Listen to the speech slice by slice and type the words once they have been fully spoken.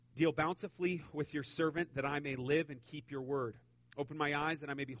Deal bountifully with your servant that I may live and keep your word. Open my eyes that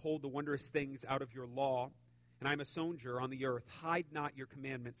I may behold the wondrous things out of your law. And I am a sojourner on the earth. Hide not your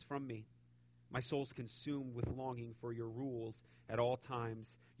commandments from me. My soul is consumed with longing for your rules at all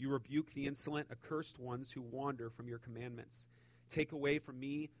times. You rebuke the insolent, accursed ones who wander from your commandments. Take away from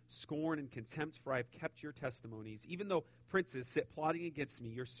me scorn and contempt, for I have kept your testimonies. Even though princes sit plotting against me,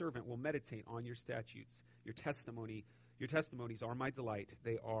 your servant will meditate on your statutes. Your testimonies are my delight.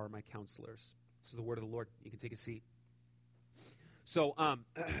 They are my counselors. This is the word of the Lord. You can take a seat. So,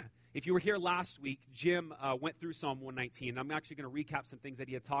 if you were here last week, Jim went through Psalm 119. I'm actually going to recap some things that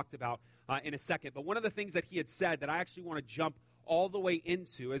he had talked about in a second. But one of the things that he had said that I actually want to jump all the way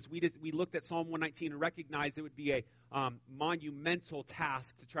into as we looked at Psalm 119 and recognized it would be a monumental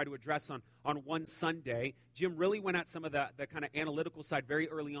task to try to address on one Sunday. Jim really went at some of the kind of analytical side very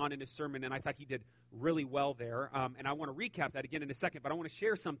early on in his sermon, and I thought he did really well there. And I want to recap that again in a second, but I want to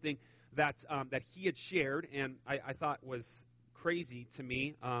share something that he had shared and I thought was crazy to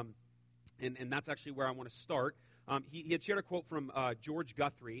me, and that's actually where I want to start. He had shared a quote from George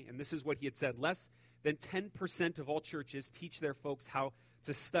Guthrie, and this is what he had said: less than 10% of all churches teach their folks how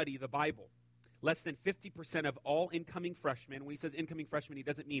to study the Bible. Less than 50% of all incoming freshmen, when he says incoming freshmen, he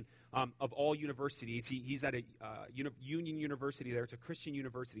doesn't mean of all universities. He's at a Union University there. It's a Christian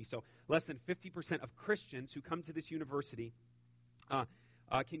university. So less than 50% of Christians who come to this university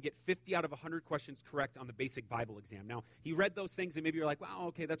can get 50 out of 100 questions correct on the basic Bible exam. Now, he read those things, and maybe you're like, wow,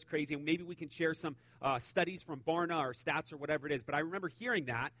 okay, that's crazy, and maybe we can share some studies from Barna or Stats or whatever it is. But I remember hearing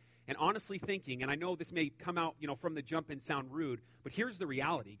that and honestly thinking, and I know this may come out from the jump and sound rude, but here's the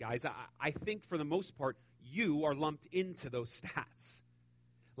reality, guys. I think for the most part, you are lumped into those stats.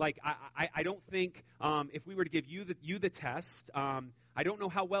 Like, I don't think if we were to give you the test, I don't know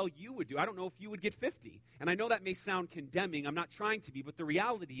how well you would do. I don't know if you would get 50. And I know that may sound condemning. I'm not trying to be, but the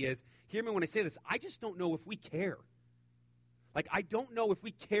reality is, hear me when I say this, I just don't know if we care. Like, I don't know if we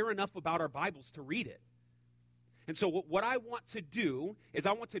care enough about our Bibles to read it. And so what I want to do is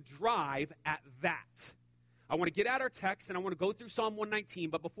I want to drive at that. I want to get at our text, and I want to go through Psalm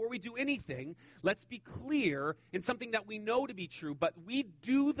 119, but before we do anything, let's be clear in something that we know to be true, but we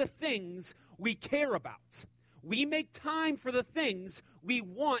do the things we care about. We make time for the things we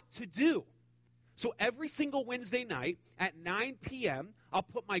want to do. So every single Wednesday night at 9 p.m., I'll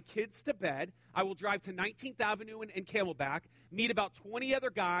put my kids to bed. I will drive to 19th Avenue and Camelback, meet about 20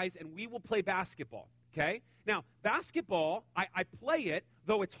 other guys, and we will play basketball. Okay? Now, basketball, I play it,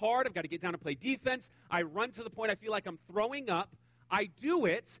 though it's hard. I've got to get down and play defense. I run to the point I feel like I'm throwing up. I do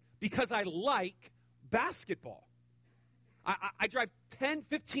it because I like basketball. I drive 10,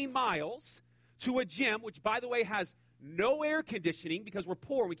 15 miles to a gym, which, by the way, has no air conditioning because we're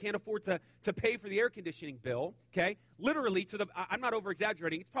poor. We can't afford to pay for the air conditioning bill, okay? Literally, I'm not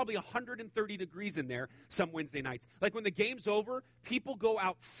over-exaggerating. It's probably 130 degrees in there some Wednesday nights. Like, when the game's over, people go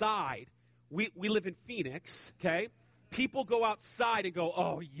outside. We live in Phoenix, okay? People go outside and go,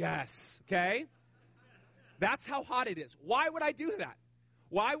 oh, yes, okay? That's how hot it is. Why would I do that?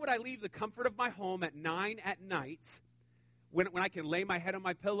 Why would I leave the comfort of my home at 9 at night when I can lay my head on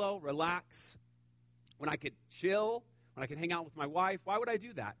my pillow, relax, when I could chill, when I can hang out with my wife? Why would I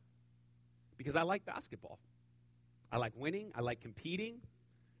do that? Because I like basketball. I like winning. I like competing.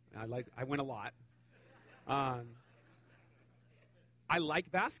 I win a lot. I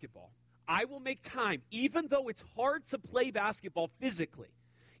like basketball. I will make time, even though it's hard to play basketball physically.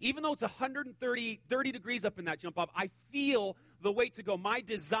 Even though it's 130 degrees up in that jump off, I feel the weight to go. My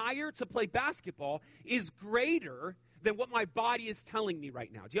desire to play basketball is greater than what my body is telling me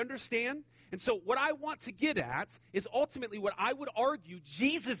right now. Do you understand? And so what I want to get at is ultimately what I would argue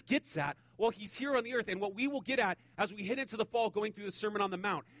Jesus gets at while he's here on the earth, and what we will get at as we head into the fall going through the Sermon on the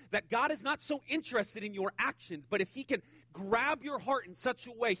Mount. That God is not so interested in your actions, but if he can grab your heart in such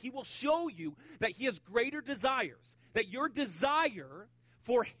a way, he will show you that he has greater desires, that your desire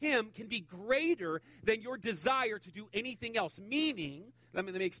for him can be greater than your desire to do anything else. Meaning, let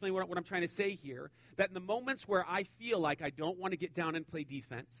me explain what I'm trying to say here, that in the moments where I feel like I don't want to get down and play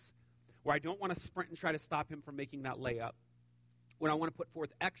defense, where I don't want to sprint and try to stop him from making that layup, when I want to put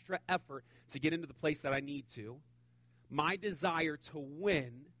forth extra effort to get into the place that I need to, my desire to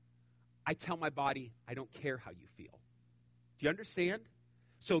win, I tell my body, I don't care how you feel. Do you understand?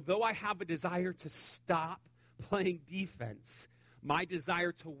 So though I have a desire to stop playing defense, my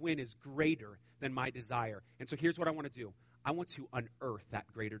desire to win is greater than my desire. And so here's what I want to do. I want to unearth that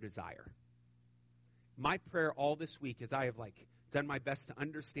greater desire. My prayer all this week is I have done my best to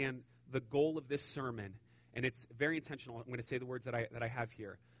understand the goal of this sermon, and it's very intentional. I'm going to say the words that I have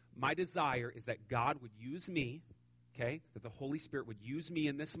here. My desire is that God would use me, okay? That the Holy Spirit would use me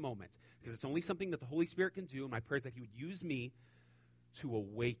in this moment, because it's only something that the Holy Spirit can do, and my prayer is that he would use me to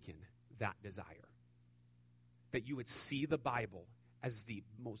awaken that desire. That you would see the Bible as the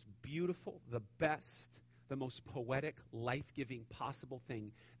most beautiful, the best, the most poetic, life-giving possible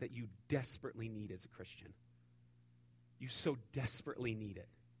thing that you desperately need as a Christian. You so desperately need it.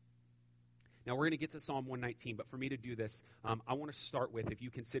 Now, we're going to get to Psalm 119, but for me to do this, I want to start with, if you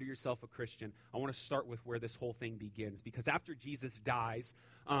consider yourself a Christian, I want to start with where this whole thing begins. Because after Jesus dies,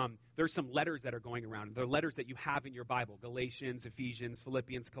 there's some letters that are going around. They're letters that you have in your Bible, Galatians, Ephesians,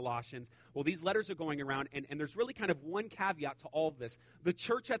 Philippians, Colossians. Well, these letters are going around, and there's really kind of one caveat to all of this. The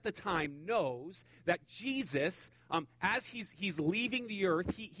church at the time knows that Jesus, as he's leaving the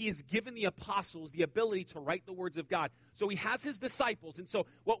earth, he has given the apostles the ability to write the words of God. So he has his disciples. And so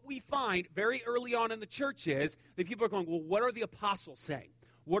what we find very early on in the church is that people are going, well, what are the apostles saying?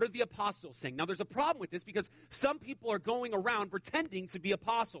 What are the apostles saying? Now, there's a problem with this because some people are going around pretending to be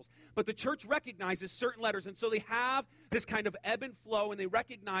apostles. But the church recognizes certain letters. And so they have this kind of ebb and flow, and they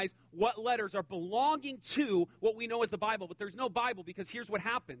recognize what letters are belonging to what we know as the Bible. But there's no Bible because here's what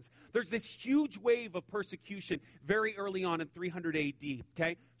happens. There's this huge wave of persecution very early on in 300 AD,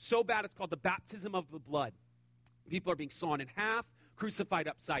 okay? So bad it's called the baptism of the blood. People are being sawn in half, crucified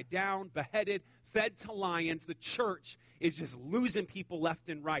upside down, beheaded, fed to lions. The church is just losing people left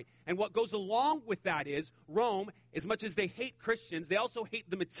and right. And what goes along with that is Rome, as much as they hate Christians, they also hate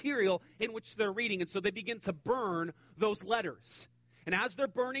the material in which they're reading. And so they begin to burn those letters. And as they're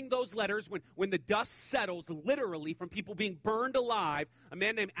burning those letters, when the dust settles literally from people being burned alive, a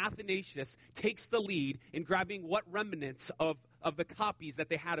man named Athanasius takes the lead in grabbing what remnants of the copies that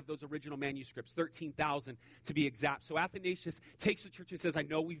they had of those original manuscripts, 13,000 to be exact. So Athanasius takes the church and says, I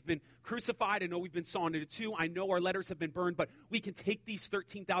know we've been crucified, I know we've been sawn into two, I know our letters have been burned, but we can take these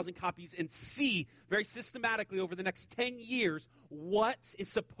 13,000 copies and see very systematically over the next 10 years what is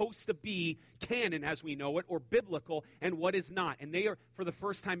supposed to be canon as we know it, or biblical, and what is not. And they are, for the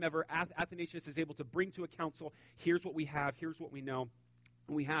first time ever, Athanasius is able to bring to a council, here's what we have, here's what we know,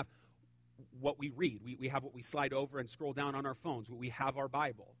 and we have what we read. We have what we slide over and scroll down on our phones. We have our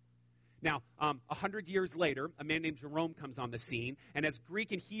Bible. Now, 100 years later, a man named Jerome comes on the scene, and as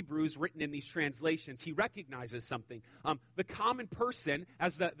Greek and Hebrew is written in these translations, he recognizes something. The common person,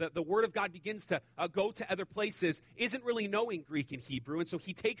 as the Word of God begins to go to other places, isn't really knowing Greek and Hebrew, and so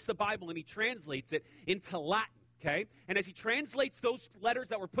he takes the Bible and he translates it into Latin. Okay? And as he translates those letters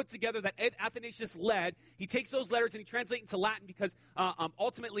that were put together that Athanasius led, he takes those letters and he translates into Latin because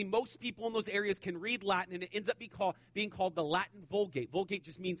ultimately most people in those areas can read Latin, and it ends up being called the Latin Vulgate. Vulgate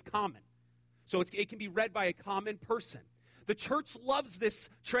just means common. So it can be read by a common person. The church loves this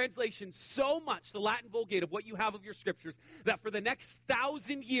translation so much, the Latin Vulgate of what you have of your scriptures, that for the next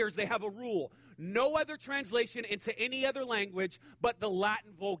 1,000 years they have a rule. No other translation into any other language but the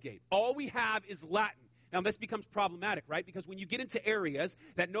Latin Vulgate. All we have is Latin. Now, this becomes problematic, right? Because when you get into areas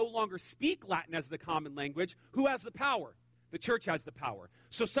that no longer speak Latin as the common language, who has the power? The church has the power.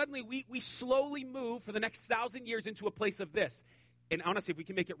 So suddenly we slowly move for the next 1,000 years into a place of this. And honestly, if we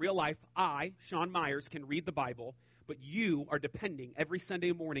can make it real life, I, Sean Myers, can read the Bible, but you are depending every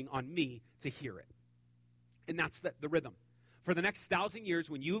Sunday morning on me to hear it. And that's the rhythm. For the next 1,000 years,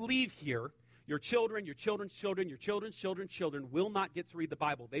 when you leave here, your children, your children's children, your children's children's children will not get to read the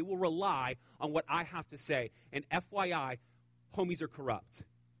Bible. They will rely on what I have to say. And FYI, homies are corrupt.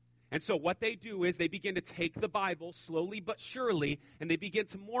 And so what they do is they begin to take the Bible slowly but surely, and they begin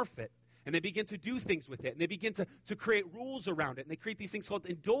to morph it. And they begin to do things with it. And they begin to create rules around it. And they create these things called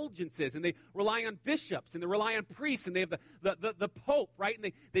indulgences. And they rely on bishops. And they rely on priests. And they have the Pope, right?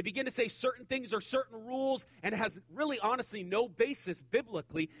 And they begin to say certain things are certain rules. And it has really, honestly, no basis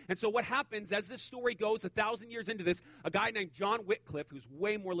biblically. And so what happens, as this story goes 1,000 years into this, a guy named John Wycliffe, who's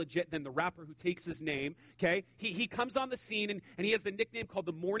way more legit than the rapper who takes his name, okay? He comes on the scene, and he has the nickname called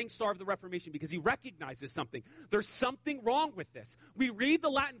the Morning Star of the Reformation because he recognizes something. There's something wrong with this. We read the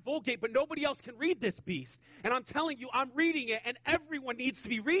Latin Vulgate, but nobody else can read this beast. And I'm telling you, I'm reading it, and everyone needs to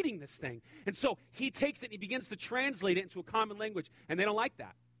be reading this thing. And so he takes it and he begins to translate it into a common language, and they don't like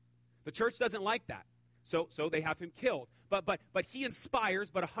that. The church doesn't like that. So they have him killed. But he inspires,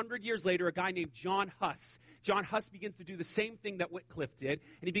 but 100 years later, a guy named John Huss. John Huss begins to do the same thing that Wycliffe did,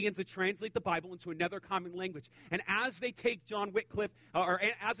 and he begins to translate the Bible into another common language. And as they take John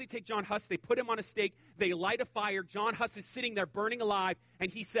Huss, they put him on a stake, they light a fire. John Huss is sitting there burning alive,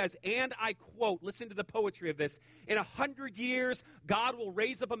 and he says, and I quote, listen to the poetry of this, in 100 years, God will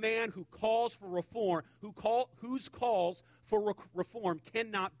raise up a man who calls for reform, whose calls for reform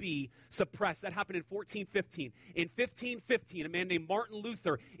cannot be suppressed. That happened in 1415. In 1515, a man named Martin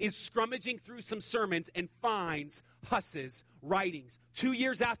Luther is scrummaging through some sermons and finds Huss's writings. 2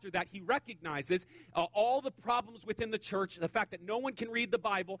 years after that, he recognizes all the problems within the church, the fact that no one can read the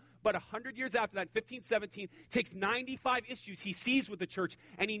Bible, but 100 years after that, in 1517, takes 95 issues he sees with the church,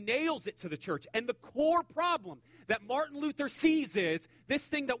 and he nails it to the church. And the core problem that Martin Luther sees is this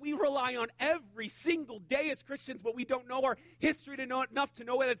thing that we rely on every single day as Christians, but we don't know our history to know enough to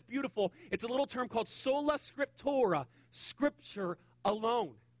know that it's beautiful. It's a little term called sola scriptura, Scripture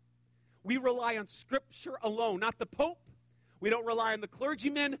alone. We rely on Scripture alone, not the Pope. We don't rely on the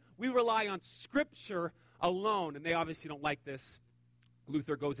clergymen. We rely on Scripture alone. And they obviously don't like this.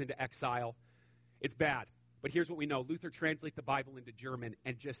 Luther goes into exile. It's bad. But here's what we know. Luther translates the Bible into German,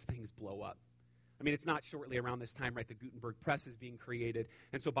 and just things blow up. I mean, it's not shortly around this time, right? The Gutenberg press is being created.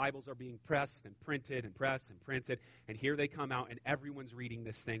 And so Bibles are being pressed and printed and pressed and printed. And here they come out, and everyone's reading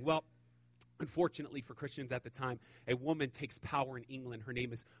this thing. Well, unfortunately for Christians at the time, a woman takes power in England. Her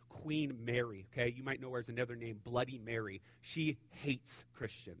name is Queen Mary, okay? You might know her as another name, Bloody Mary. She hates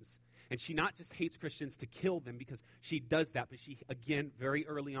Christians. And she not just hates Christians to kill them, because she does that, but she, again, very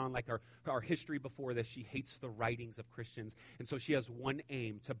early on, like our history before this, she hates the writings of Christians. And so she has one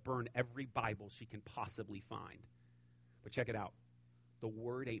aim: to burn every Bible she can possibly find. But check it out. The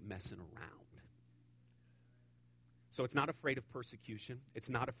word ain't messing around. So it's not afraid of persecution. It's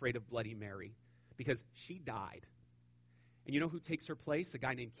not afraid of Bloody Mary, because she died. And you know who takes her place? A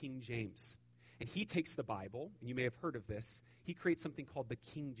guy named King James. And he takes the Bible, and you may have heard of this. He creates something called the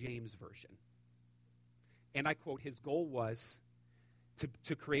King James Version. And I quote, his goal was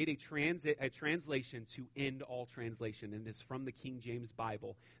to create a translation to end all translation. And it's from the King James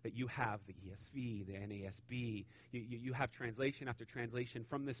Bible that you have the ESV, the NASB. You have translation after translation.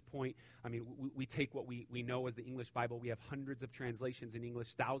 From this point, I mean, we take what we know as the English Bible. We have hundreds of translations in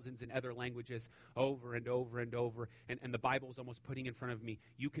English, thousands in other languages, over and over and over. And the Bible is almost putting in front of me,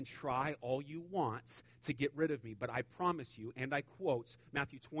 you can try all you want to get rid of me, but I promise you, and I quote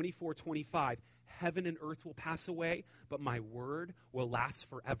Matthew 24:25, heaven and earth will pass away, but my word will last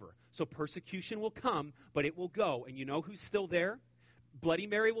forever. So persecution will come, but it will go. And you know who's still there? Bloody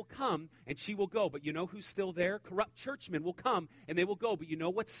Mary will come, and she will go. But you know who's still there? Corrupt churchmen will come, and they will go. But you know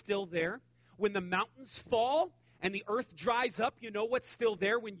what's still there? When the mountains fall and the earth dries up, you know what's still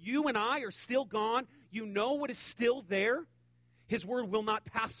there? When you and I are still gone, you know what is still there? His word will not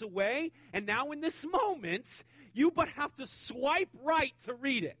pass away. And now in this moment, you but have to swipe right to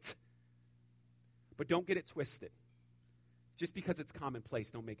read it. But don't get it twisted. Just because it's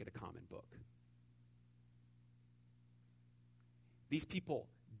commonplace, don't make it a common book. These people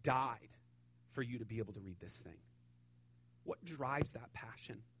died for you to be able to read this thing. What drives that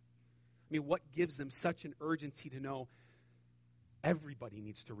passion? I mean, what gives them such an urgency to know everybody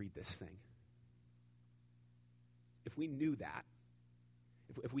needs to read this thing? If we knew that,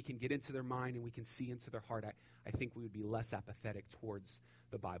 if we can get into their mind and we can see into their heart, I think we would be less apathetic towards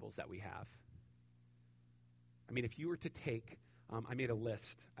the Bibles that we have. I mean, if you were to take, I made a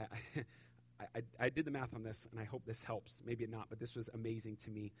list. I did the math on this, and I hope this helps. Maybe not, but this was amazing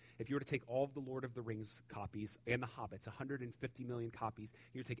to me. If you were to take all of the Lord of the Rings copies and the Hobbits, 150 million copies,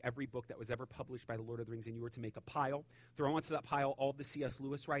 you were to take every book that was ever published by the Lord of the Rings, and you were to make a pile, throw onto that pile all the C.S.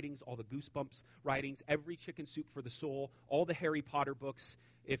 Lewis writings, all the Goosebumps writings, every Chicken Soup for the Soul, all the Harry Potter books.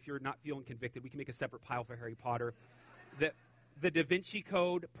 If you're not feeling convicted, we can make a separate pile for Harry Potter. The Da Vinci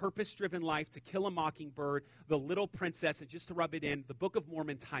Code, Purpose-Driven Life, To Kill a Mockingbird, The Little Princess, and just to rub it in, the Book of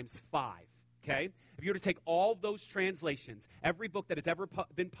Mormon times 5. Okay? If you were to take all those translations, every book that has ever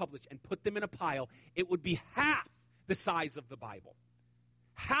been published, and put them in a pile, it would be half the size of the Bible.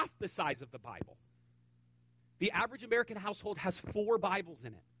 Half the size of the Bible. The average American household has 4 Bibles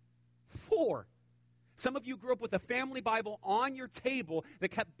in it. 4. Some of you grew up with a family Bible on your table that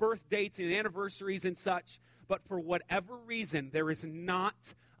kept birth dates and anniversaries and such, but for whatever reason, there is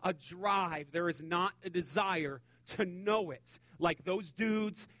not a drive, there is not a desire to know it like those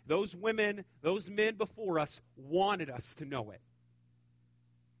dudes, those women, those men before us wanted us to know it.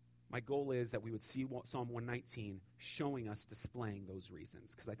 My goal is that we would see Psalm 119 showing us, displaying those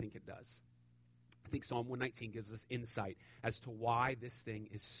reasons, because I think it does. I think Psalm 119 gives us insight as to why this thing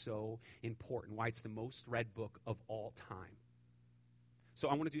is so important, why it's the most read book of all time. So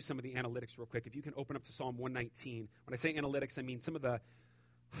I want to do some of the analytics real quick. If you can open up to Psalm 119. When I say analytics, I mean some of the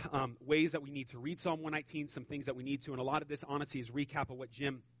ways that we need to read Psalm 119, some things that we need to, and a lot of this, honestly, is recap of what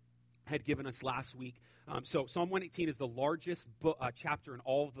Jim had given us last week. So Psalm 118 is the largest chapter in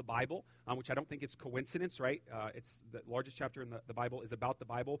all of the Bible, which I don't think is coincidence, right? It's the largest chapter in the Bible is about the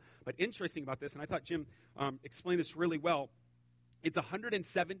Bible. But interesting about this, and I thought Jim explained this really well, It's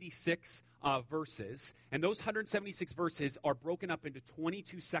 176 verses, and those 176 verses are broken up into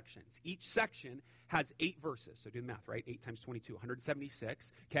 22 sections. Each section has 8 verses. So do the math, right? 8 times 22,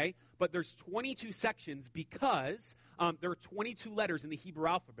 176, okay? But there's 22 sections because there are 22 letters in the Hebrew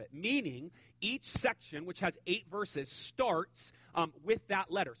alphabet, meaning each section, which has 8 verses, starts with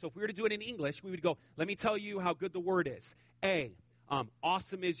that letter. So if we were to do it in English, we would go, let me tell you how good the word is. A,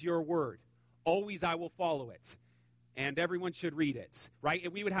 awesome is your word. Always I will follow it. And everyone should read it, right?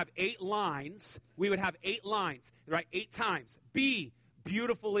 And we would have 8 lines. We would have 8 lines, right? 8 times. B,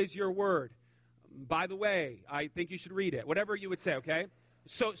 beautiful is your word. By the way, I think you should read it. Whatever you would say, okay?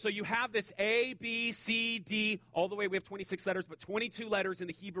 So you have this A, B, C, D, all the way. We have 26 letters, but 22 letters in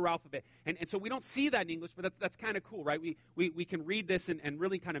the Hebrew alphabet. And so we don't see that in English, but that's kind of cool, right? We can read this and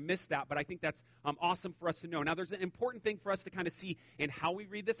really kind of miss that, but I think that's awesome for us to know. Now, there's an important thing for us to kind of see in how we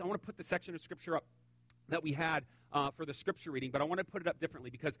read this. I want to put the section of Scripture up that we had for the Scripture reading, but I want to put it up differently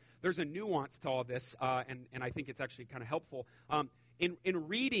because there's a nuance to all this, and I think it's actually kind of helpful. In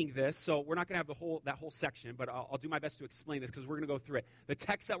reading this, so we're not going to have that whole section, but I'll do my best to explain this because we're going to go through it. The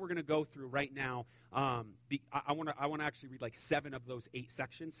text that we're going to go through right now, I want to actually read like 7 of those 8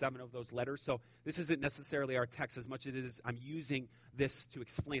 sections, 7 of those letters. So this isn't necessarily our text as much as it is I'm using this to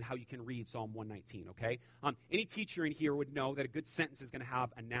explain how you can read Psalm 119, okay? Any teacher in here would know that a good sentence is going to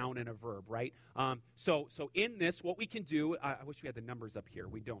have a noun and a verb, right? So in this, what we can do, I wish we had the numbers up here.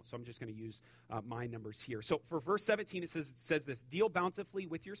 We don't, so I'm just going to use my numbers here. So for verse 17, it says this, deal bountifully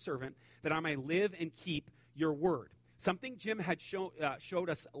with your servant that I may live and keep your word. Something Jim had showed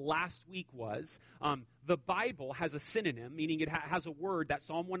us last week was the Bible has a synonym, meaning it has a word that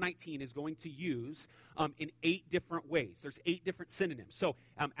Psalm 119 is going to use in 8 different ways. There's 8 different synonyms. So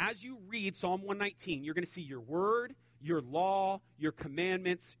as you read Psalm 119, you're going to see your word, your law, your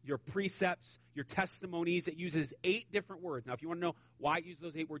commandments, your precepts, your testimonies. It uses 8 different words. Now, if you want to know why it uses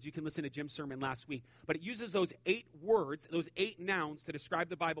those 8 words, you can listen to Jim's sermon last week. But it uses those 8 words, those 8 nouns to describe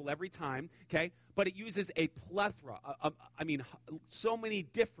the Bible every time, okay? But it uses a plethora, so many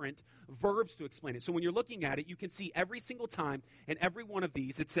different verbs to explain it. So when you're looking at it, you can see every single time in every one of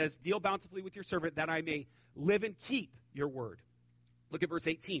these, it says, deal bountifully with your servant that I may live and keep your word. Look at verse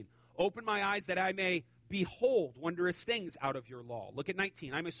 18. Open my eyes that I may behold wondrous things out of your law. Look at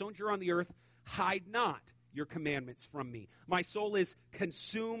 19. I'm a sojourner on the earth. Hide not your commandments from me. My soul is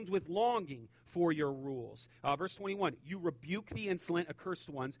consumed with longing for your rules. Verse 21. You rebuke the insolent, accursed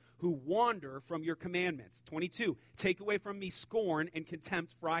ones who wander from your commandments. 22. Take away from me scorn and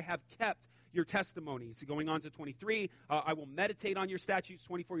contempt, for I have kept your testimonies. Going on to 23, I will meditate on your statutes.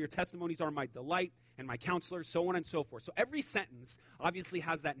 24, your testimonies are my delight and my counselor, so on and so forth. So every sentence obviously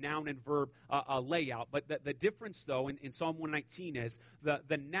has that noun and verb layout, but the difference, though, in Psalm 119 is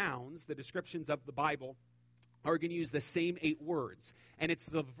the nouns, the descriptions of the Bible, are going to use the same 8 words. And it's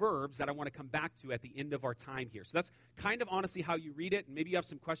the verbs that I want to come back to at the end of our time here. So that's kind of honestly how you read it. And maybe you have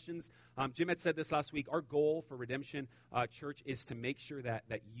some questions. Jim had said this last week. Our goal for Redemption Church is to make sure that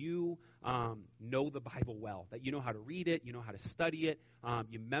you know the Bible well, that you know how to read it, you know how to study it,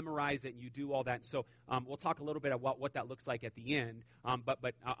 you memorize it, and you do all that. And so we'll talk a little bit about what that looks like at the end.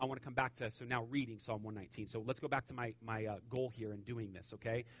 But I want to come back to, so now reading Psalm 119. So let's go back to my goal here in doing this,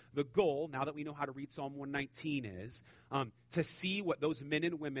 okay? The goal, now that we know how to read Psalm 119, is to see what those men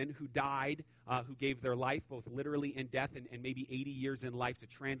and women who died, who gave their life, both literally in death and maybe 80 years in life to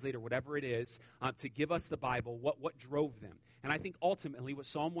translate or whatever it is, to give us the Bible, what drove them. And I think ultimately what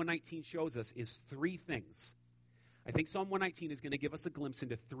Psalm 119 shows us is 3 things. I think Psalm 119 is going to give us a glimpse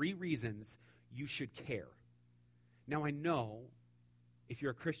into 3 reasons you should care. Now, I know if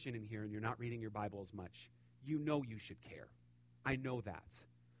you're a Christian in here and you're not reading your Bible as much, you know you should care. I know that.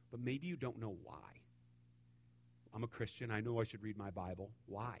 But maybe you don't know why. I'm a Christian. I know I should read my Bible.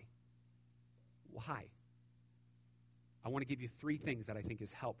 Why? Why? I want to give you 3 things that I think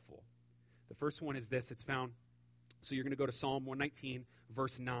is helpful. The first one is this. It's found, so you're going to go to Psalm 119,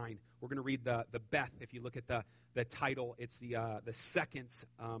 verse 9. We're going to read the Beth. If you look at the title, it's the second,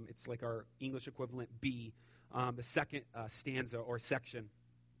 it's like our English equivalent B, the second stanza or section.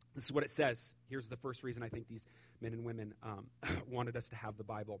 This is what it says. Here's the first reason I think these men and women wanted us to have the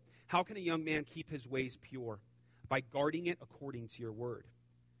Bible. How can a young man keep his ways pure? By guarding it according to your word.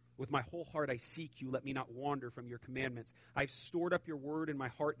 With my whole heart I seek you. Let me not wander from your commandments. I've stored up your word in my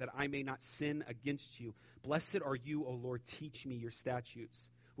heart that I may not sin against you. Blessed are you, O Lord. Teach me your statutes.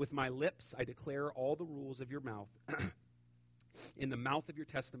 With my lips I declare all the rules of your mouth. In the mouth of your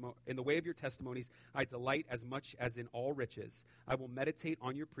in the way of your testimonies, I delight as much as in all riches. I will meditate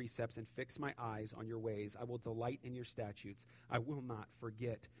on your precepts and fix my eyes on your ways. I will delight in your statutes. I will not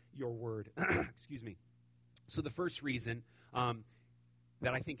forget your word. Excuse me. So the first reason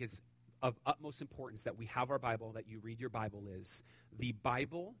that I think is of utmost importance that we have our Bible, that you read your Bible, is the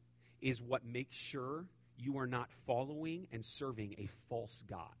Bible is what makes sure you are not following and serving a false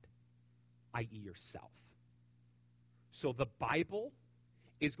god, i.e. yourself. So the Bible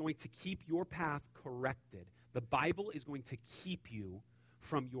is going to keep your path corrected. The Bible is going to keep you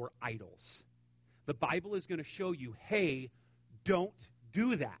from your idols. The Bible is going to show you, hey, don't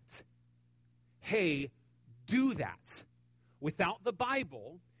do that. Hey, do that. Without the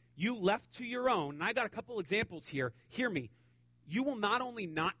Bible, you left to your own, and I got a couple examples here. Hear me. You will not only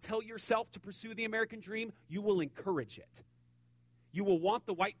not tell yourself to pursue the American dream, you will encourage it. You will want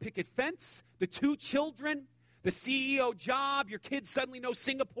the white picket fence, the 2 children, the CEO job, your kids suddenly know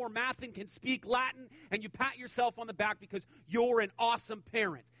Singapore math and can speak Latin, and you pat yourself on the back because you're an awesome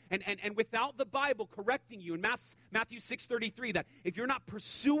parent. And without the Bible correcting you in Matthew 6:33, that if you're not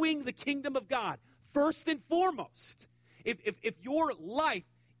pursuing the kingdom of God, first and foremost, if your life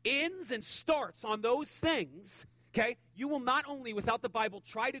ends and starts on those things, okay, you will not only, without the Bible,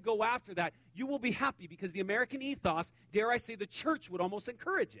 try to go after that, you will be happy because the American ethos, dare I say the church, would almost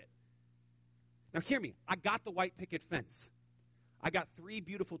encourage it. Now hear me, I got the white picket fence. I got 3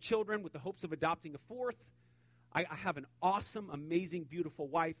 beautiful children with the hopes of adopting a 4th. I have an awesome, amazing, beautiful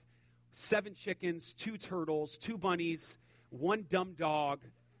wife, 7 chickens, 2 turtles, 2 bunnies, 1 dumb dog.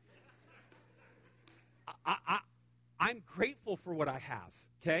 I'm grateful for what I have,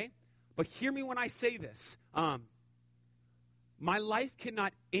 okay? But hear me when I say this. My life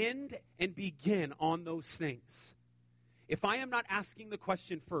cannot end and begin on those things. If I am not asking the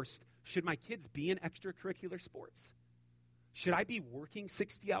question first, should my kids be in extracurricular sports? Should I be working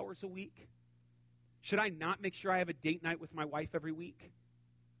 60 hours a week? Should I not make sure I have a date night with my wife every week?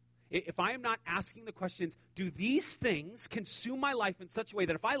 If I am not asking the questions, do these things consume my life in such a way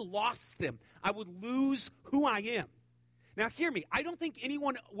that if I lost them, I would lose who I am? Now, hear me. I don't think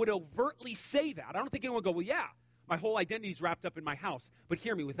anyone would overtly say that. I don't think anyone would go, well, yeah, my whole identity is wrapped up in my house. But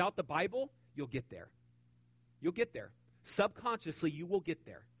hear me. Without the Bible, you'll get there. You'll get there. Subconsciously, you will get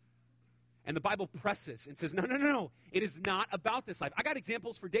there. And the Bible presses and says, no. It is not about this life. I got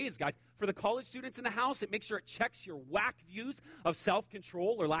examples for days, guys. For the college students in the house, it makes sure it checks your whack views of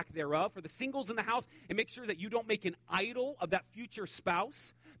self-control or lack thereof. For the singles in the house, it makes sure that you don't make an idol of that future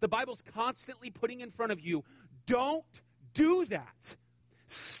spouse. The Bible's constantly putting in front of you, don't do that.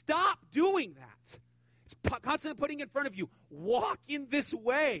 Stop doing that. It's constantly putting in front of you, walk in this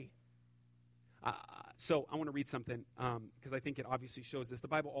way. So I want to read something because I think it obviously shows this. The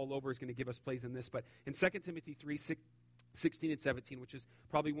Bible all over is going to give us plays in this, but in 2 Timothy 3:16 and 17, which is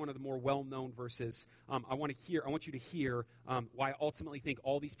probably one of the more well-known verses, I want you to hear why I ultimately think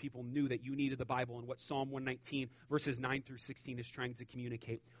all these people knew that you needed the Bible and what Psalm 119 verses 9 through 16 is trying to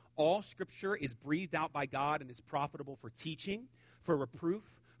communicate. All Scripture is breathed out by God and is profitable for teaching, for reproof,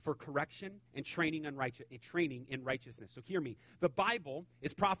 for correction, and training in righteousness. So hear me. The Bible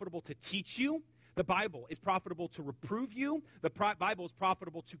is profitable to teach you. The Bible is profitable to reprove you. The Bible is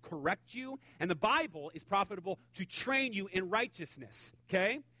profitable to correct you. And the Bible is profitable to train you in righteousness,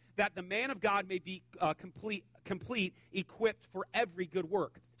 okay? That the man of God may be complete, equipped for every good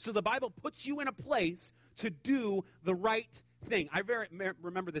work. So the Bible puts you in a place to do the right thing. I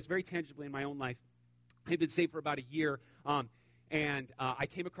remember this very tangibly in my own life. I had been saved for about a year, and I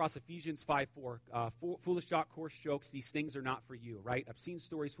came across Ephesians 5:4. Foolish talk, coarse jokes, these things are not for you, right? Obscene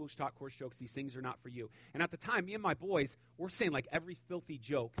stories, foolish talk, coarse jokes, these things are not for you. And at the time, me and my boys were saying like every filthy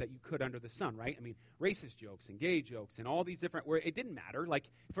joke that you could under the sun, right? I mean, racist jokes and gay jokes and all these different, where it didn't matter, like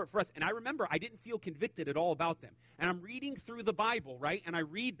for us. And I remember I didn't feel convicted at all about them. And I'm reading through the Bible, right? And I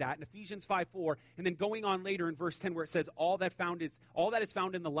read that in Ephesians 5:4, and then going on later in verse 10 where it says, all that is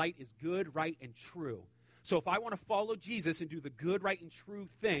found in the light is good, right, and true. So if I want to follow Jesus and do the good, right, and true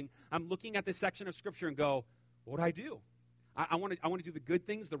thing, I'm looking at this section of Scripture and go, what do I do? I want to do the good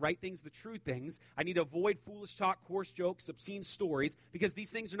things, the right things, the true things. I need to avoid foolish talk, coarse jokes, obscene stories, because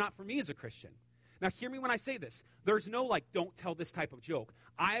these things are not for me as a Christian. Now, hear me when I say this. There's no, like, don't tell this type of joke.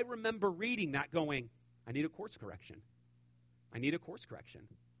 I remember reading that going, I need a course correction. I need a course correction.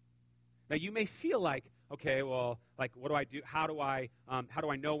 Now, you may feel like, okay, well, like, what do I do? How do I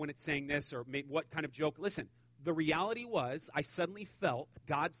know when it's saying this, or what kind of joke? Listen, the reality was I suddenly felt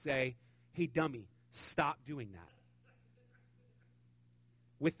God say, hey, dummy, stop doing that.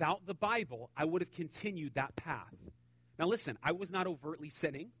 Without the Bible, I would have continued that path. Now, listen, I was not overtly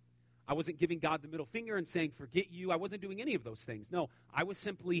sinning. I wasn't giving God the middle finger and saying, forget you. I wasn't doing any of those things. No, I was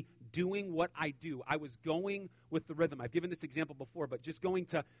simply doing what I do. I was going with the rhythm. I've given this example before, but just going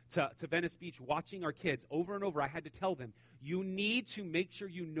to Venice Beach, watching our kids over and over, I had to tell them, you need to make sure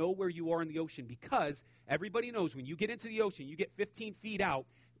you know where you are in the ocean, because everybody knows when you get into the ocean, you get 15 feet out,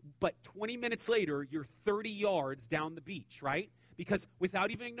 but 20 minutes later, you're 30 yards down the beach, right? Because without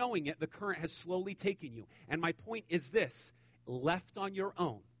even knowing it, the current has slowly taken you. And my point is this: left on your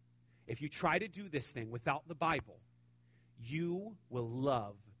own, if you try to do this thing without the Bible, you will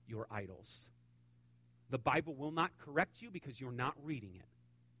love your idols. The Bible will not correct you because you're not reading it.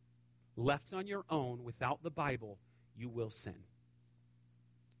 Left on your own without the Bible, you will sin.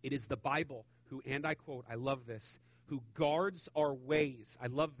 It is the Bible who, and I quote, I love this, who guards our ways. I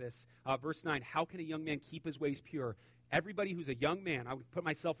love this. Verse 9, how can a young man keep his ways pure? Everybody who's a young man, I would put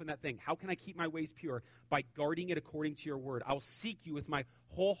myself in that thing. How can I keep my ways pure? By guarding it according to your word. I'll seek you with my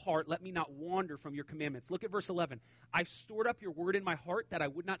whole heart. Let me not wander from your commandments. Look at verse 11. I've stored up your word in my heart that I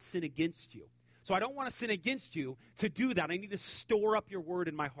would not sin against you. So I don't want to sin against you. To do that, I need to store up your word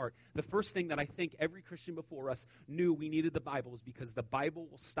in my heart. The first thing that I think every Christian before us knew we needed the Bible is because the Bible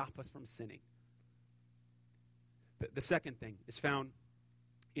will stop us from sinning. The second thing is found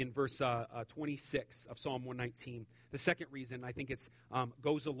in verse 26 of Psalm 119. The second reason, I think it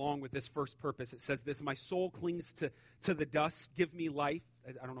goes along with this first purpose. It says this: my soul clings to the dust, give me life.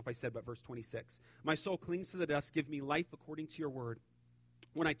 I don't know if I said, but verse 26. My soul clings to the dust, give me life according to your word.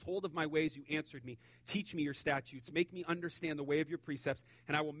 When I told of my ways, you answered me. Teach me your statutes. Make me understand the way of your precepts,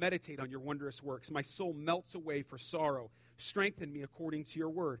 and I will meditate on your wondrous works. My soul melts away for sorrow. Strengthen me according to your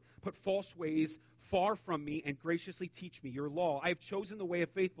word. Put false ways far from me and graciously teach me your law. I have chosen the way of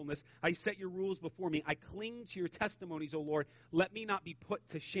faithfulness. I set your rules before me. I cling to your testimonies, O Lord. Let me not be put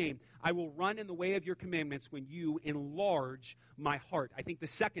to shame. I will run in the way of your commandments when you enlarge my heart. I think the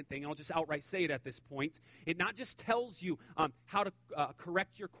second thing, I'll just outright say it at this point, it not just tells you how to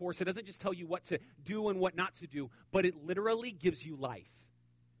correct your course. It doesn't just tell you what to do and what not to do, but it literally gives you life.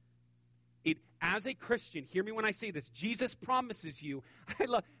 As a Christian, hear me when I say this, Jesus promises you, I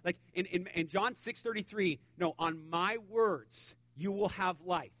love, like in John 6:33, no, on my words you will have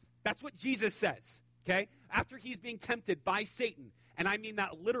life. That's what Jesus says, okay? After he's being tempted by Satan, and I mean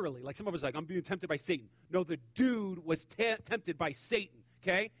that literally, like some of us are like, I'm being tempted by Satan. No, the dude was tempted by Satan,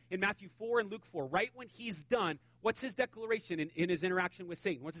 okay? In Matthew 4 and Luke 4, right when he's done, what's his declaration in his interaction with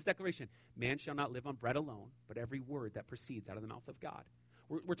Satan? What's his declaration? Man shall not live on bread alone, but every word that proceeds out of the mouth of God.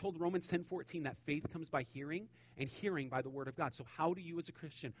 We're told in Romans 10:14 that faith comes by hearing, and hearing by the word of God. So how do you as a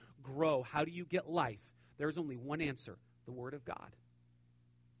Christian grow? How do you get life? There's only one answer: the word of God.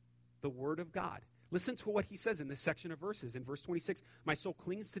 The word of God. Listen to what he says in this section of verses. In verse 26, my soul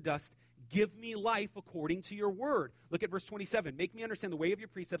clings to dust. Give me life according to your word. Look at verse 27. Make me understand the way of your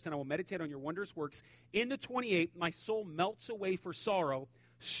precepts, and I will meditate on your wondrous works. Into 28, my soul melts away for sorrow.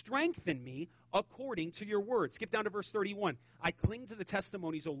 Strengthen me according to your word. Skip down to verse 31. I cling to the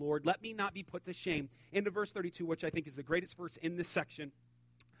testimonies, O Lord. Let me not be put to shame. Into verse 32, which I think is the greatest verse in this section.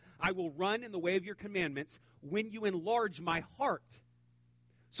 I will run in the way of your commandments when you enlarge my heart.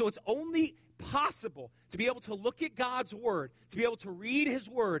 So it's only possible to be able to look at God's word, to be able to read his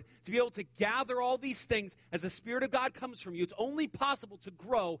word, to be able to gather all these things as the Spirit of God comes from you. It's only possible to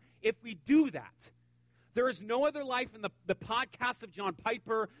grow if we do that. There is no other life in the podcast of John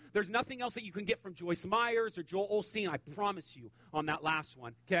Piper. There's nothing else that you can get from Joyce Myers or Joel Osteen, I promise you, on that last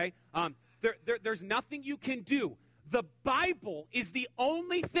one, okay? There's nothing you can do. The Bible is the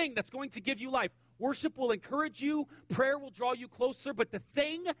only thing that's going to give you life. Worship will encourage you. Prayer will draw you closer. But the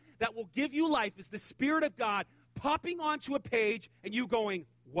thing that will give you life is the Spirit of God popping onto a page and you going,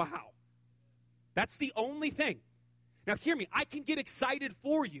 wow. That's the only thing. Now, hear me. I can get excited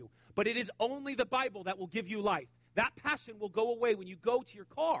for you, but it is only the Bible that will give you life. That passion will go away when you go to your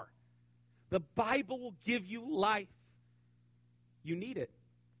car. The Bible will give you life. You need it.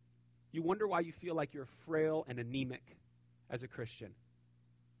 You wonder why you feel like you're frail and anemic as a Christian.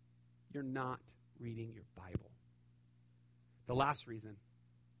 You're not reading your Bible. The last reason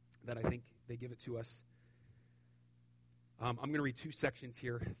that I think they give it to us, I'm going to read two sections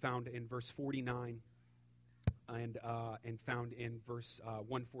here found in verse 49 and found in verse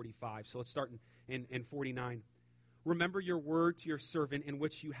 145. So let's start in 49. Remember your word to your servant in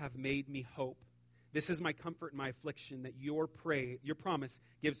which you have made me hope. This is my comfort in my affliction, that your promise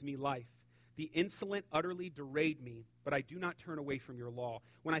gives me life. The insolent utterly deride me. but I do not turn away from your law.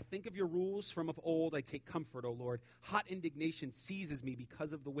 When I think of your rules from of old, I take comfort, O Lord. Hot indignation seizes me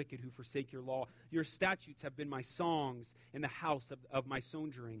because of the wicked who forsake your law. Your statutes have been my songs in the house of my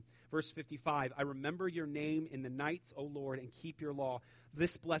sojourning. Verse 55, I remember your name in the nights, O Lord, and keep your law.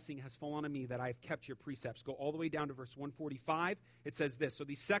 This blessing has fallen on me that I have kept your precepts. Go all the way down to verse 145. It says this. So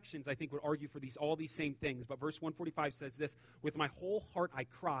these sections, I think, would argue for all these same things. But verse 145 says this. With my whole heart I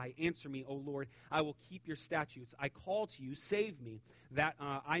cry, answer me, O Lord. I will keep your statutes. I call to you, save me, that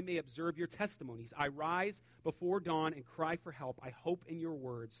I may observe your testimonies. I rise before dawn and cry for help. I hope in your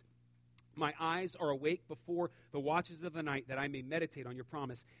words. My eyes are awake before the watches of the night, that I may meditate on your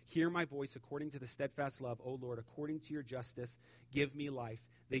promise. Hear my voice according to the steadfast love, O Lord, according to your justice, give me life.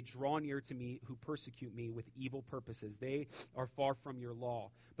 They draw near to me who persecute me with evil purposes. They are far from your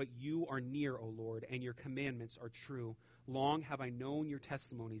law, but you are near, O Lord, and your commandments are true. Long have I known your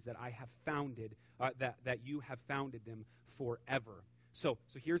testimonies, that I have founded, that you have founded them forever. So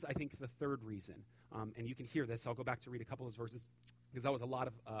here's, I think, the third reason. And you can hear this. I'll go back to read a couple of those verses, because that was a lot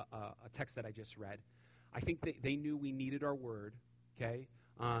of a text that I just read. I think they knew we needed our word, okay,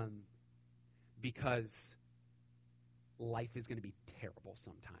 because life is going to be terrible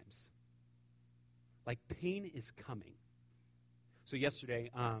sometimes. Like, pain is coming. So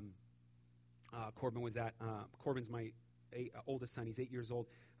yesterday, Corbin's my oldest son. He's 8 years old.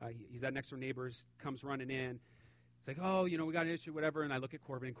 He's at next door neighbors, comes running in. It's like, oh, we got an issue, whatever. And I look at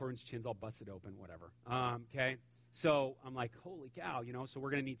Corbin, and Corbin's chin's all busted open, whatever. Okay? So I'm like, holy cow, so we're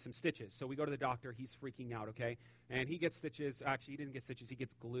going to need some stitches. So we go to the doctor. He's freaking out, okay? And he gets stitches. Actually, he doesn't get stitches. He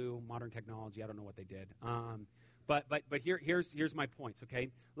gets glue, modern technology. I don't know what they did. But here's my points, okay?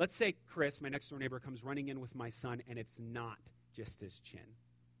 Let's say Chris, my next-door neighbor, comes running in with my son, and it's not just his chin.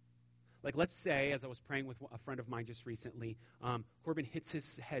 Like, let's say, as I was praying with a friend of mine just recently, Corbin hits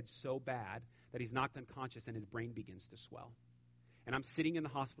his head so bad that he's knocked unconscious and his brain begins to swell. And I'm sitting in the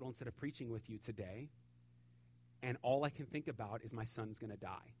hospital instead of preaching with you today, and all I can think about is my son's going to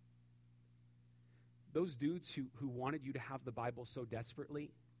die. Those dudes who wanted you to have the Bible so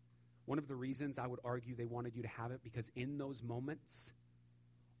desperately, one of the reasons I would argue they wanted you to have it, because in those moments,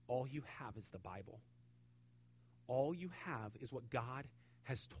 all you have is the Bible. All you have is what God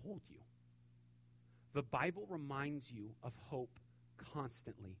has told you. The Bible reminds you of hope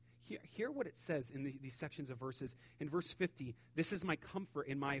constantly. Hear what it says in these sections of verses. In verse 50, this is my comfort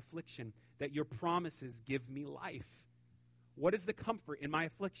in my affliction, that your promises give me life. What is the comfort in my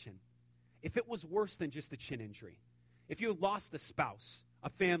affliction? If it was worse than just a chin injury, if you had lost a spouse, a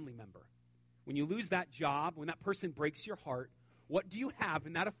family member, when you lose that job, when that person breaks your heart, what do you have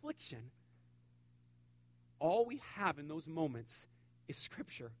in that affliction? All we have in those moments is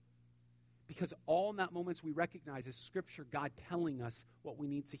Scripture. Because all in that moments we recognize is Scripture, God telling us what we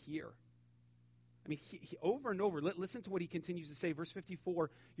need to hear. I mean, he over and over, listen to what he continues to say. Verse 54,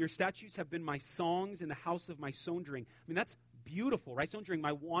 your statutes have been my songs in the house of my sojourning. I mean, that's beautiful, right? Sojourning,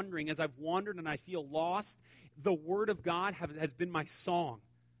 my wandering, as I've wandered and I feel lost, the Word of God has been my song.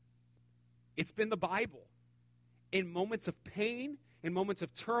 It's been the Bible. In moments of pain, in moments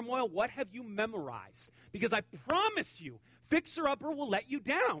of turmoil, what have you memorized? Because I promise you, Fixer Upper will let you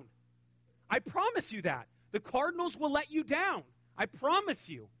down. I promise you that. The Cardinals will let you down. I promise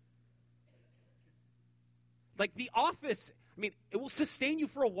you. Like The Office, I mean, it will sustain you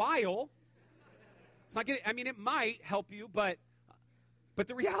for a while. It's not gonna, I mean, it might help you, but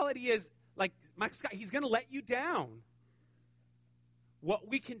the reality is, like Michael Scott, he's going to let you down. What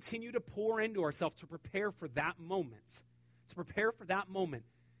we continue to pour into ourselves to prepare for that moment,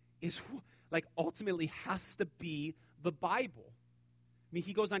 is like ultimately has to be the Bible. I mean,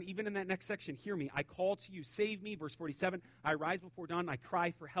 he goes on even in that next section, hear me, I call to you, save me, verse 47, I rise before dawn, I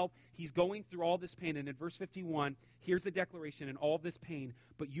cry for help. He's going through all this pain, and in verse 51, here's the declaration, in all this pain,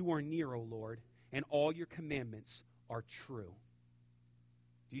 but you are near, O Lord, and all your commandments are true.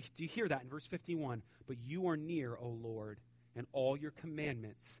 Do you hear that in verse 51? But you are near, O Lord, and all your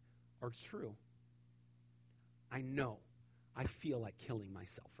commandments are true. I know, I feel like killing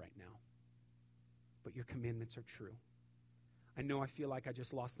myself right now, but your commandments are true. I know I feel like I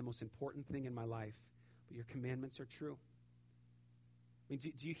just lost the most important thing in my life, but your commandments are true. I mean,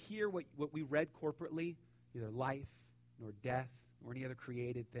 do you hear what we read corporately? Neither life, nor death, nor any other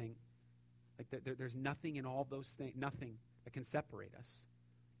created thing. Like there's nothing in all those things, nothing that can separate us.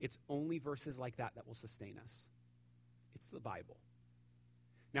 It's only verses like that will sustain us. It's the Bible.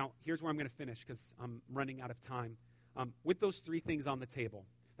 Now, here's where I'm going to finish because I'm running out of time. With those three things on the table,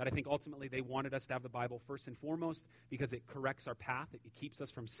 that I think ultimately they wanted us to have the Bible first and foremost because it corrects our path, it keeps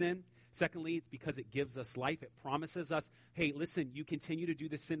us from sin. Secondly, it's because it gives us life. It promises us, hey, listen, you continue to do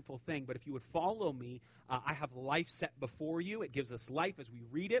this sinful thing, but if you would follow me, I have life set before you. It gives us life as we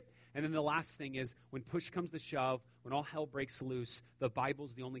read it. And then the last thing is, when push comes to shove, when all hell breaks loose, the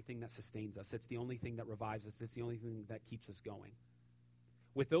Bible's the only thing that sustains us. It's the only thing that revives us. It's the only thing that keeps us going.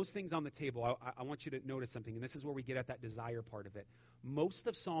 With those things on the table, I want you to notice something, and this is where we get at that desire part of it. Most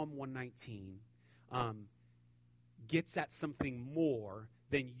of Psalm 119 gets at something more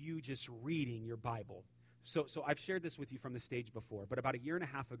than you just reading your Bible. So I've shared this with you from the stage before, but about a year and a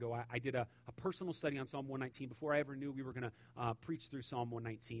half ago, I did a personal study on Psalm 119 before I ever knew we were going to preach through Psalm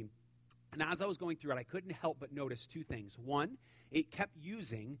 119. And as I was going through it, I couldn't help but notice two things. One, it kept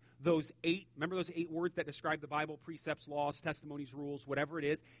using those 8 words that describe the Bible, precepts, laws, testimonies, rules, whatever it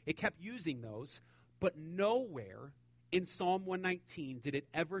is. It kept using those, but nowhere in Psalm 119 did it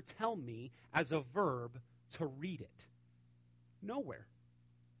ever tell me as a verb to read it. Nowhere.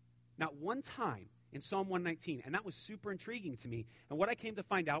 Not one time in Psalm 119, and that was super intriguing to me. And what I came to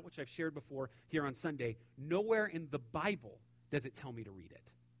find out, which I've shared before here on Sunday, nowhere in the Bible does it tell me to read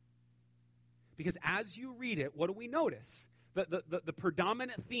it. Because as you read it, what do we notice? The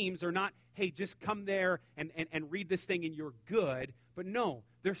predominant themes are not, hey, just come there and read this thing and you're good. But no,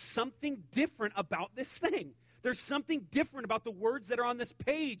 there's something different about this thing. There's something different about the words that are on this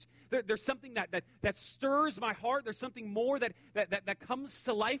page. There's something that stirs my heart. There's something more that comes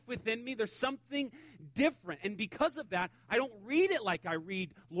to life within me. There's something different. And because of that, I don't read it like I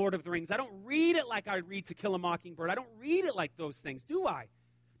read Lord of the Rings. I don't read it like I read To Kill a Mockingbird. I don't read it like those things, do I?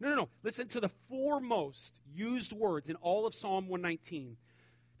 No. Listen to the foremost used words in all of Psalm 119.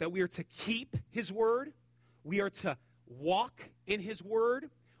 That we are to keep his word. We are to walk in his word.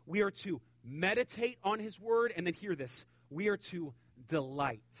 We are to meditate on his word. And then hear this. We are to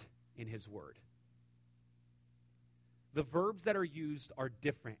delight in his word. The verbs that are used are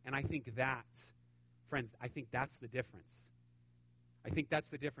different. And I think that, friends, I think that's the difference. I think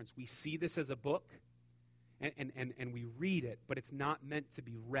that's the difference. We see this as a book. And we read it, but it's not meant to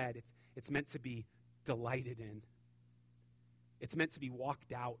be read. It's meant to be delighted in. It's meant to be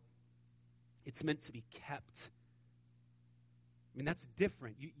walked out. It's meant to be kept. I mean, that's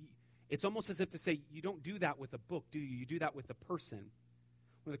different. It's almost as if to say, you don't do that with a book, do you? You do that with a person.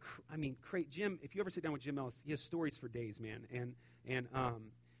 Jim, if you ever sit down with Jim Ellis, he has stories for days, man. And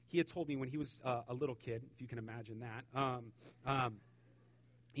he had told me when he was a little kid, if you can imagine that,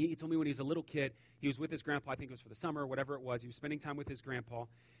 he told me when he was a little kid, he was with his grandpa, I think it was for the summer or whatever it was. He was spending time with his grandpa,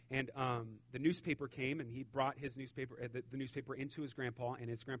 and the newspaper came, and he brought his newspaper, the newspaper into his grandpa, and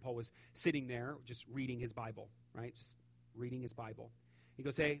his grandpa was sitting there just reading his Bible, right? Just reading his Bible. He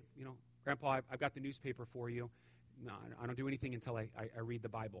goes, hey, Grandpa, I've got the newspaper for you. No, I don't do anything until I read the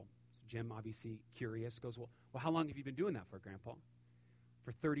Bible. Jim, obviously curious, goes, well, how long have you been doing that for, Grandpa?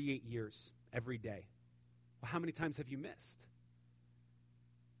 For 38 years, every day. Well, how many times have you missed?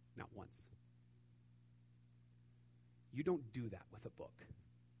 Not once. You don't do that with a book.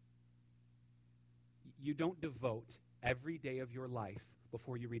 You don't devote every day of your life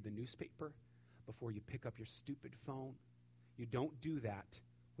before you read the newspaper, before you pick up your stupid phone. You don't do that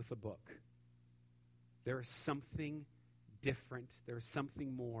with a book. There is something different. There is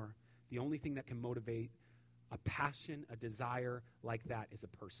something more. The only thing that can motivate a passion, a desire like that is a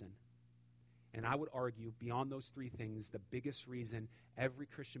person. And I would argue, beyond those three things, the biggest reason every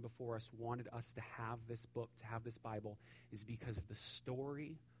Christian before us wanted us to have this book, to have this Bible, is because the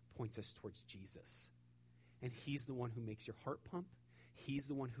story points us towards Jesus. And he's the one who makes your heart pump. He's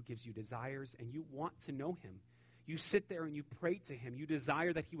the one who gives you desires, and you want to know him. You sit there and you pray to him. You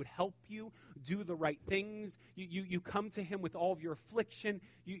desire that he would help you do the right things. You come to him with all of your affliction.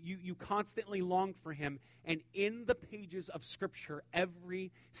 You constantly long for him. And in the pages of Scripture,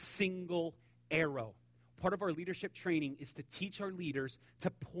 every single arrow. Part of our leadership training is to teach our leaders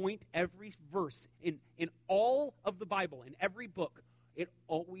to point every verse in all of the Bible, in every book. It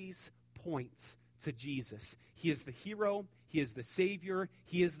always points to Jesus. He is the hero. He is the Savior.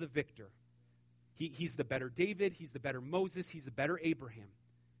 He is the victor. He's the better David. He's the better Moses. He's the better Abraham.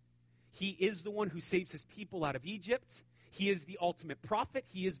 He is the one who saves his people out of Egypt. He is the ultimate prophet.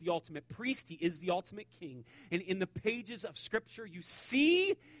 He is the ultimate priest. He is the ultimate king. And in the pages of Scripture, you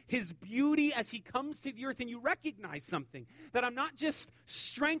see his beauty as he comes to the earth, and you recognize something. That I'm not just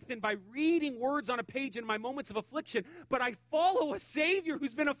strengthened by reading words on a page in my moments of affliction, but I follow a Savior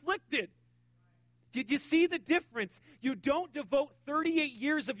who's been afflicted. Did you see the difference? You don't devote 38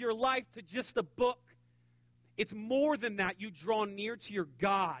 years of your life to just a book. It's more than that. You draw near to your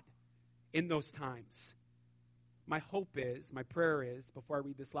God in those times. my hope is, my prayer is, before I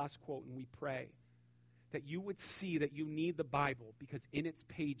read this last quote and we pray, that you would see that you need the Bible because in its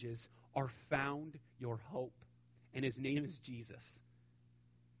pages are found your hope. And his name is Jesus.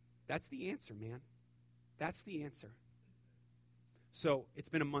 That's the answer, man. That's the answer. So it's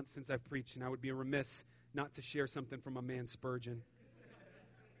been a month since I've preached, and I would be remiss not to share something from my man Spurgeon.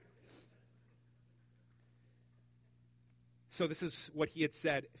 So this is what he had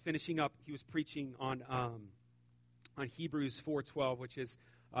said. Finishing up, he was preaching on Hebrews 4:12, which is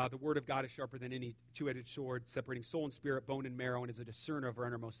the word of God is sharper than any two-edged sword, separating soul and spirit, bone and marrow, and is a discerner of our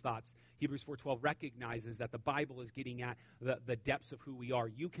innermost thoughts. Hebrews 4:12 recognizes that the Bible is getting at the depths of who we are.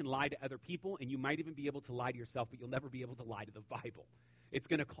 You can lie to other people, and you might even be able to lie to yourself, but you'll never be able to lie to the Bible. It's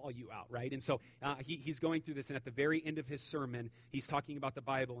going to call you out, right? And so he's going through this, and at the very end of his sermon, he's talking about the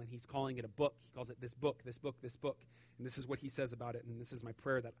Bible, and he's calling it a book. He calls it this book, this book, this book. And this is what he says about it, and this is my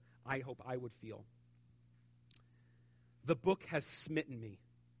prayer that I hope I would feel. The book has smitten me.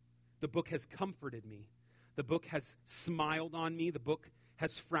 The book has comforted me. The book has smiled on me. The book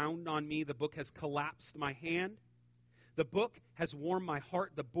has frowned on me. The book has collapsed my hand. The book has warmed my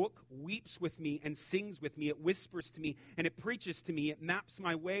heart. The book weeps with me and sings with me. It whispers to me and it preaches to me. It maps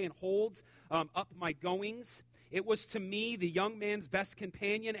my way and holds up my goings. It was to me the young man's best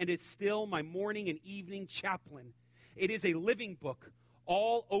companion, and it's still my morning and evening chaplain. It is a living book,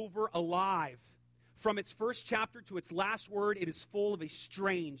 all over alive. From its first chapter to its last word, it is full of a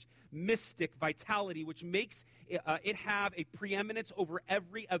strange, mystic vitality, which makes it have a preeminence over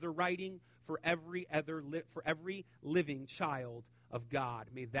every other writing for every living child of God.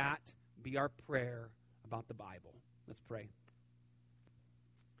 May that be our prayer about the Bible. Let's pray.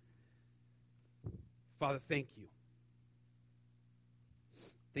 Father, thank you.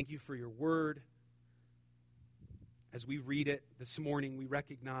 Thank you for your word. As we read it this morning, we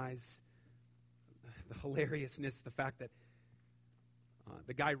recognize the hilariousness, the fact that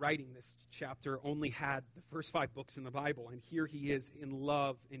the guy writing this chapter only had the first 5 books in the Bible, and here he is in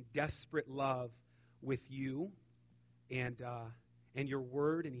love, in desperate love with you and your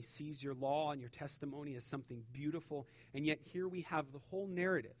word, and he sees your law and your testimony as something beautiful, and yet here we have the whole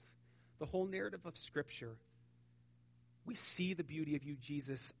narrative of Scripture. We see the beauty of you,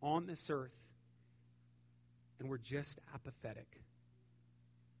 Jesus, on this earth, and we're just apathetic.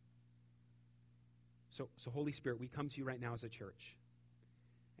 So Holy Spirit, we come to you right now as a church,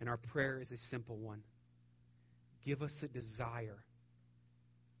 and our prayer is a simple one. Give us a desire,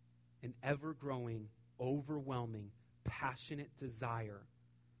 an ever-growing, overwhelming, passionate desire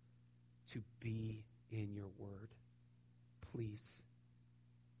to be in your word. Please.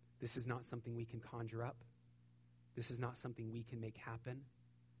 This is not something we can conjure up. This is not something we can make happen.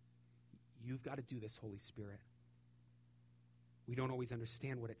 You've got to do this, Holy Spirit. We don't always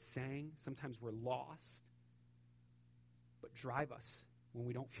understand what it's saying. Sometimes we're lost. But drive us when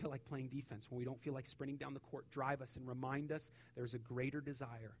we don't feel like playing defense, when we don't feel like sprinting down the court. Drive us and remind us there's a greater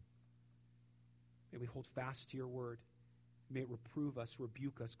desire. May we hold fast to your word. May it reprove us,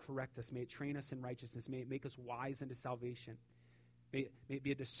 rebuke us, correct us. May it train us in righteousness. May it make us wise unto salvation. May it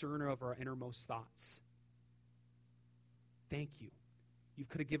be a discerner of our innermost thoughts. Thank you. You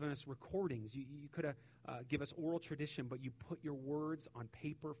could have given us recordings. You could have given us oral tradition, but you put your words on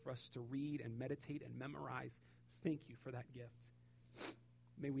paper for us to read and meditate and memorize. Thank you for that gift.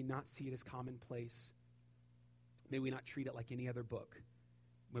 May we not see it as commonplace. May we not treat it like any other book.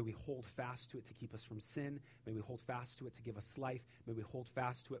 May we hold fast to it to keep us from sin. May we hold fast to it to give us life. May we hold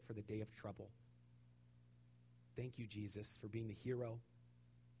fast to it for the day of trouble. Thank you, Jesus, for being the hero,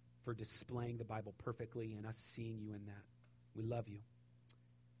 for displaying the Bible perfectly and us seeing you in that. We love you.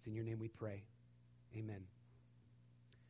 It's in your name we pray. Amen.